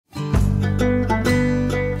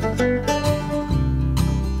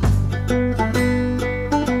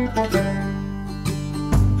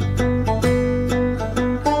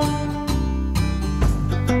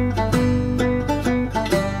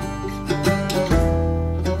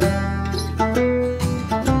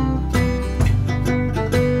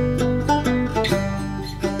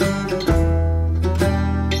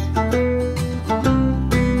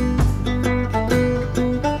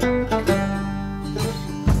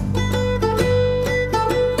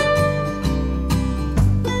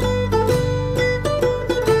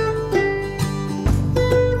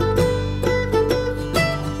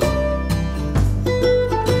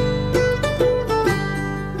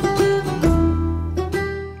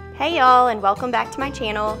Hey y'all, and welcome back to my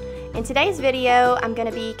channel. In today's video, I'm going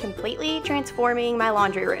to be completely transforming my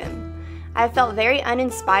laundry room. I've felt very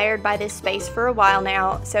uninspired by this space for a while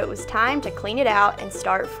now, so it was time to clean it out and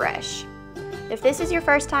start fresh. If this is your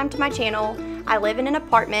first time to my channel, I live in an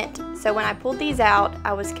apartment, so when I pulled these out,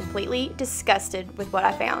 I was completely disgusted with what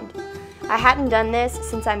I found. I hadn't done this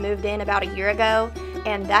since I moved in about a year ago,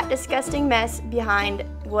 and that disgusting mess behind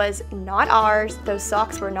was not ours. Those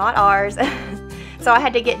socks were not ours. So I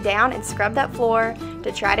had to get down and scrub that floor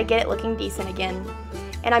to try to get it looking decent again.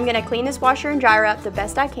 And I'm gonna clean this washer and dryer up the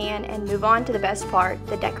best I can and move on to the best part,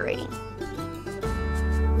 the decorating.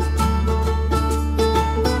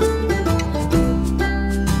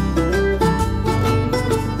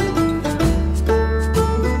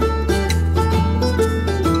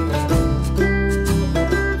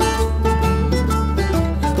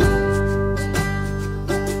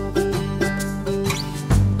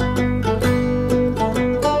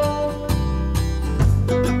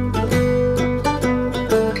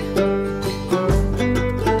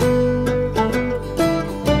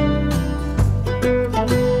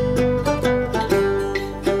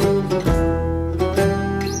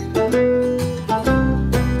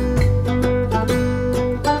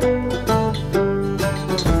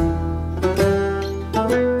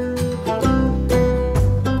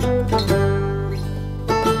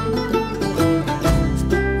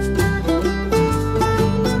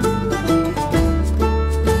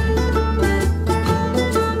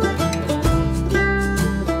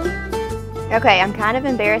 Okay, I'm kind of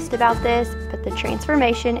embarrassed about this, but the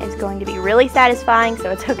transformation is going to be really satisfying,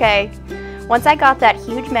 so it's okay. Once I got that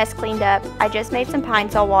huge mess cleaned up, I just made some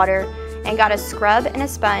pine sol water and got a scrub and a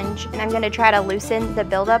sponge, and I'm going to try to loosen the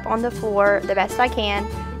buildup on the floor the best I can,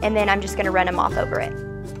 and then I'm just going to run a mop over it.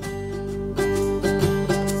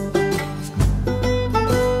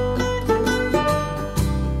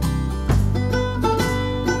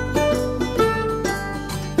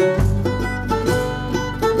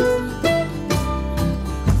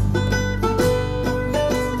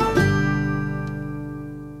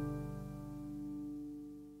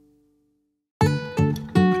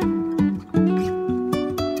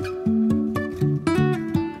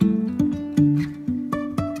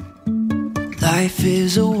 Life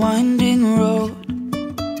is a winding road,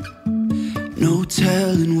 no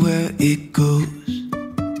telling where it goes.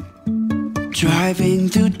 Driving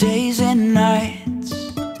through days and nights,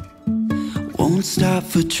 won't stop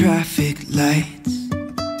for traffic lights.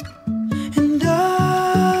 And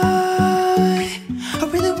I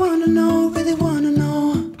really wanna know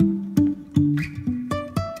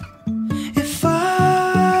if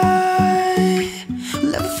I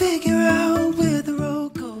will ever figure out where the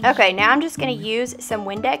road goes. Okay, now I'm just going to use some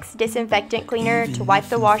Windex disinfectant cleaner to wipe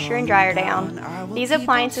the washer and dryer down. These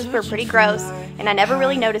appliances were pretty gross, and I never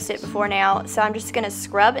really noticed it before now, so I'm just going to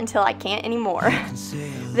scrub until I can't anymore.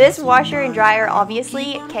 This washer and dryer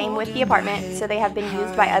obviously came with the apartment, so they have been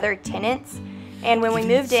used by other tenants. And when we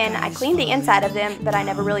moved in, I cleaned the inside of them, but I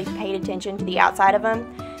never really paid attention to the outside of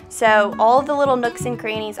them. So all of the little nooks and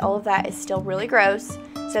crannies, all of that is still really gross.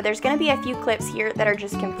 So there's going to be a few clips here that are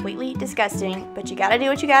just completely disgusting, but you gotta do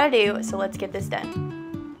what you gotta do, so let's get this done.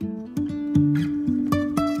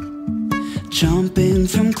 Jumping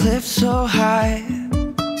from cliffs so high,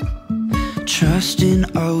 trusting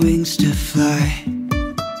our wings to fly.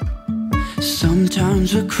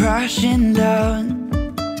 Sometimes we're crashing down,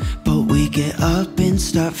 but we get up and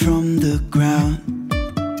start from the ground.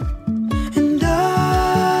 And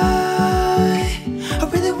I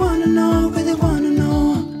really wanna know.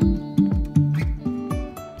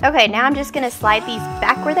 Okay, now I'm just going to slide these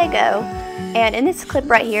back where they go, and in this clip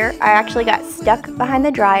right here, I actually got stuck behind the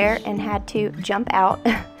dryer and had to jump out.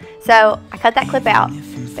 So I cut that clip out,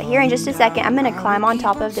 but here in just a second, I'm going to climb on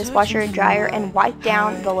top of this washer and dryer and wipe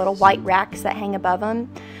down the little white racks that hang above them.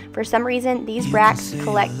 For some reason, these racks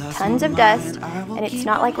collect tons of dust, and it's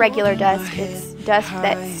not like regular dust, it's dust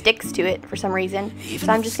that sticks to it for some reason.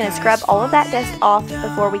 So I'm just going to scrub all of that dust off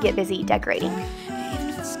before we get busy decorating.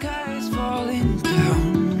 Sky is falling down.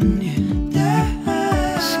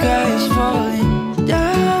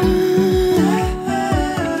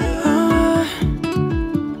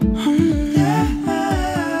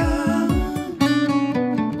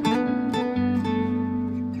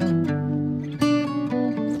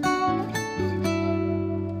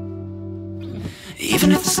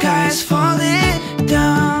 Even if the sky is falling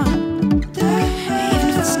down, even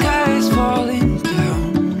if the sky is falling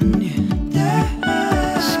down,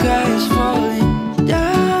 the sky is falling down.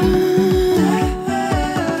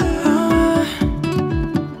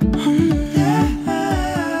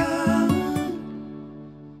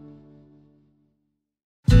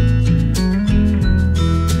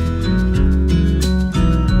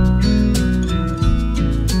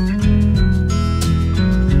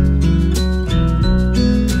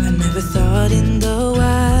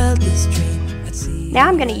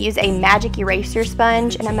 going to use a magic eraser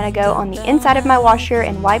sponge, and I'm going to go on the inside of my washer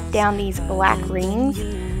and wipe down these black rings.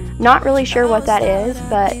 Not really sure what that is,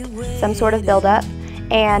 but some sort of buildup,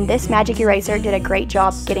 and this magic eraser did a great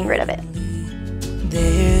job getting rid of it.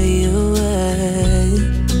 There you were.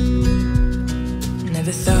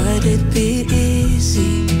 Never thought it'd be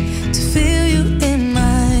easy to feel you in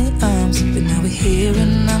my arms, but now we're here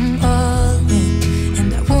and I'm all in,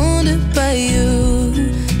 and I wonder by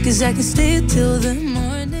you, 'cause I can stay till the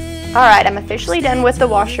morning. Alright, I'm officially done with the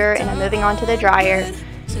washer and I'm moving on to the dryer.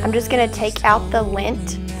 I'm just going to take out the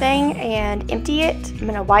lint thing and empty it. I'm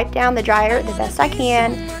going to wipe down the dryer the best I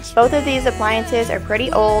can. Both of these appliances are pretty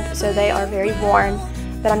old, so they are very worn.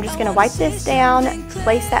 But I'm just going to wipe this down,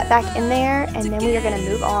 place that back in there, and then we are going to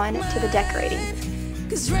move on to the decorating.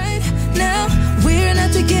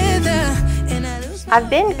 I've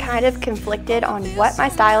been kind of conflicted on what my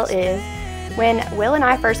style is. When Will and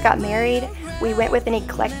I first got married, we went with an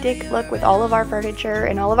eclectic look with all of our furniture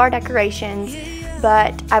and all of our decorations.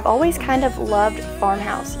 But I've always kind of loved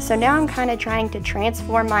farmhouse, so now I'm kind of trying to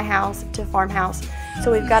transform my house to farmhouse.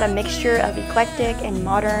 So we've got a mixture of eclectic and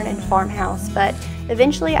modern and farmhouse, but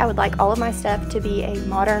eventually I would like all of my stuff to be a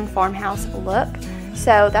modern farmhouse look.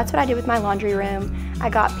 So that's what I did with my laundry room.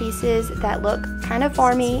 I got pieces that look kind of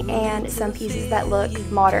farmy and some pieces that look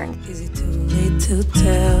modern. Is it too late to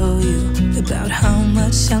tell you about how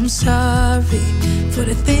much I'm sorry for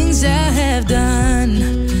the things I have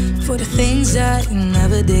done? For the things I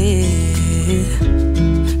never did,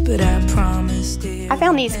 but I promised it. I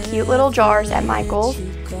found these cute little jars at Michael's,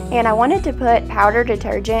 and I wanted to put powder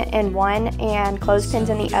detergent in one and clothespins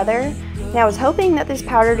in the other. And I was hoping that this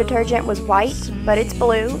powder detergent was white, but it's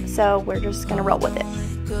blue, so we're just gonna roll with it.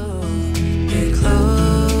 Get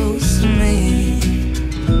close to me.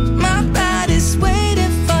 My body's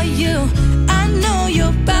waiting for you. I know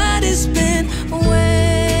your body's been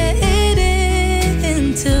waiting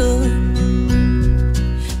too.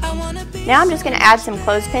 Now I'm just going to add some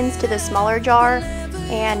clothespins to the smaller jar,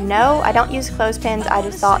 and no, I don't use clothespins, I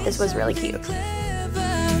just thought this was really cute.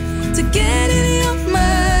 To get in your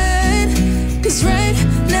mind, 'cause right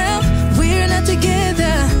now we're not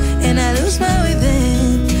together, and I lose my way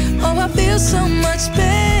then. Oh, I feel so much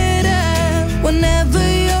better whenever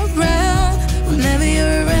you're around, whenever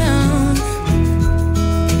you're around.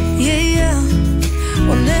 Yeah,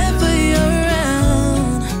 whenever you're around.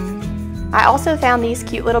 I also found these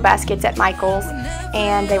cute little baskets at Michael's,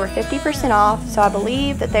 and they were 50% off, so I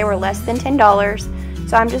believe that they were less than $10.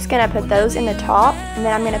 So I'm just going to put those in the top, and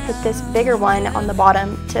then I'm going to put this bigger one on the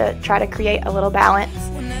bottom to try to create a little balance.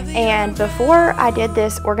 And before I did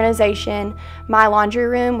this organization, my laundry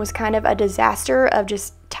room was kind of a disaster of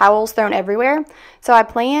just towels thrown everywhere. So I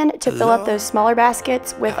planned to fill up those smaller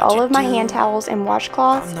baskets with all of my hand towels and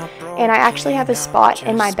washcloths, and I actually have a spot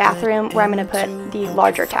in my bathroom where I'm going to put the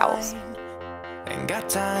larger towels. Ain't got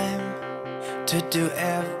time to do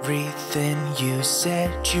everything you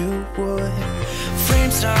said you would.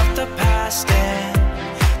 Frames of the past and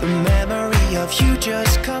the memory of you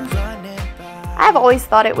just come running by. I've always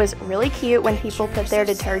thought it was really cute when people put their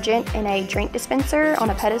detergent in a drink dispenser on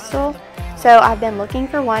a pedestal. So I've been looking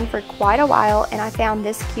for one for quite a while, and I found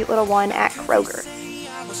this cute little one at Kroger.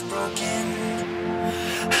 I was broken.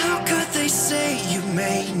 How could they say you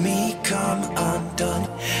made me come undone?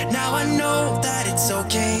 Now I know that it's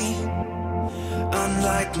okay.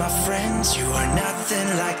 Unlike my friends, you are nothing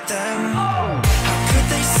like them. How could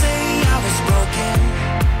they say I was broken?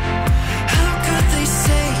 How could they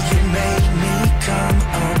say you made me come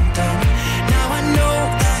undone? Now I know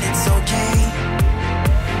that it's okay.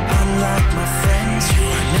 Unlike my friends, you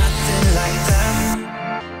are nothing like them.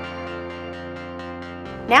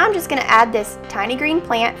 Now I'm just going to add this tiny green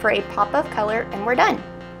plant for a pop of color, and we're done.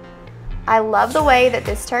 I love the way that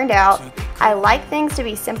this turned out. I like things to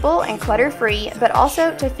be simple and clutter-free, but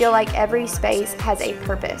also to feel like every space has a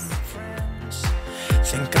purpose.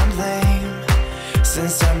 Think I'm lame.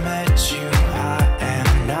 Since I met you, I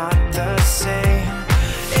am not the same.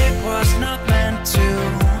 It was not meant to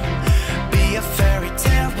be a fairy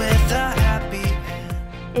tale with a happy end.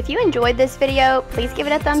 If you enjoyed this video, please give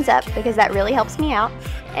it a thumbs up because that really helps me out.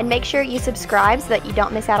 And make sure you subscribe so that you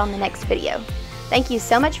don't miss out on the next video. Thank you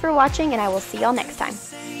so much for watching, and I will see y'all next time.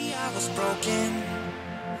 I was broken.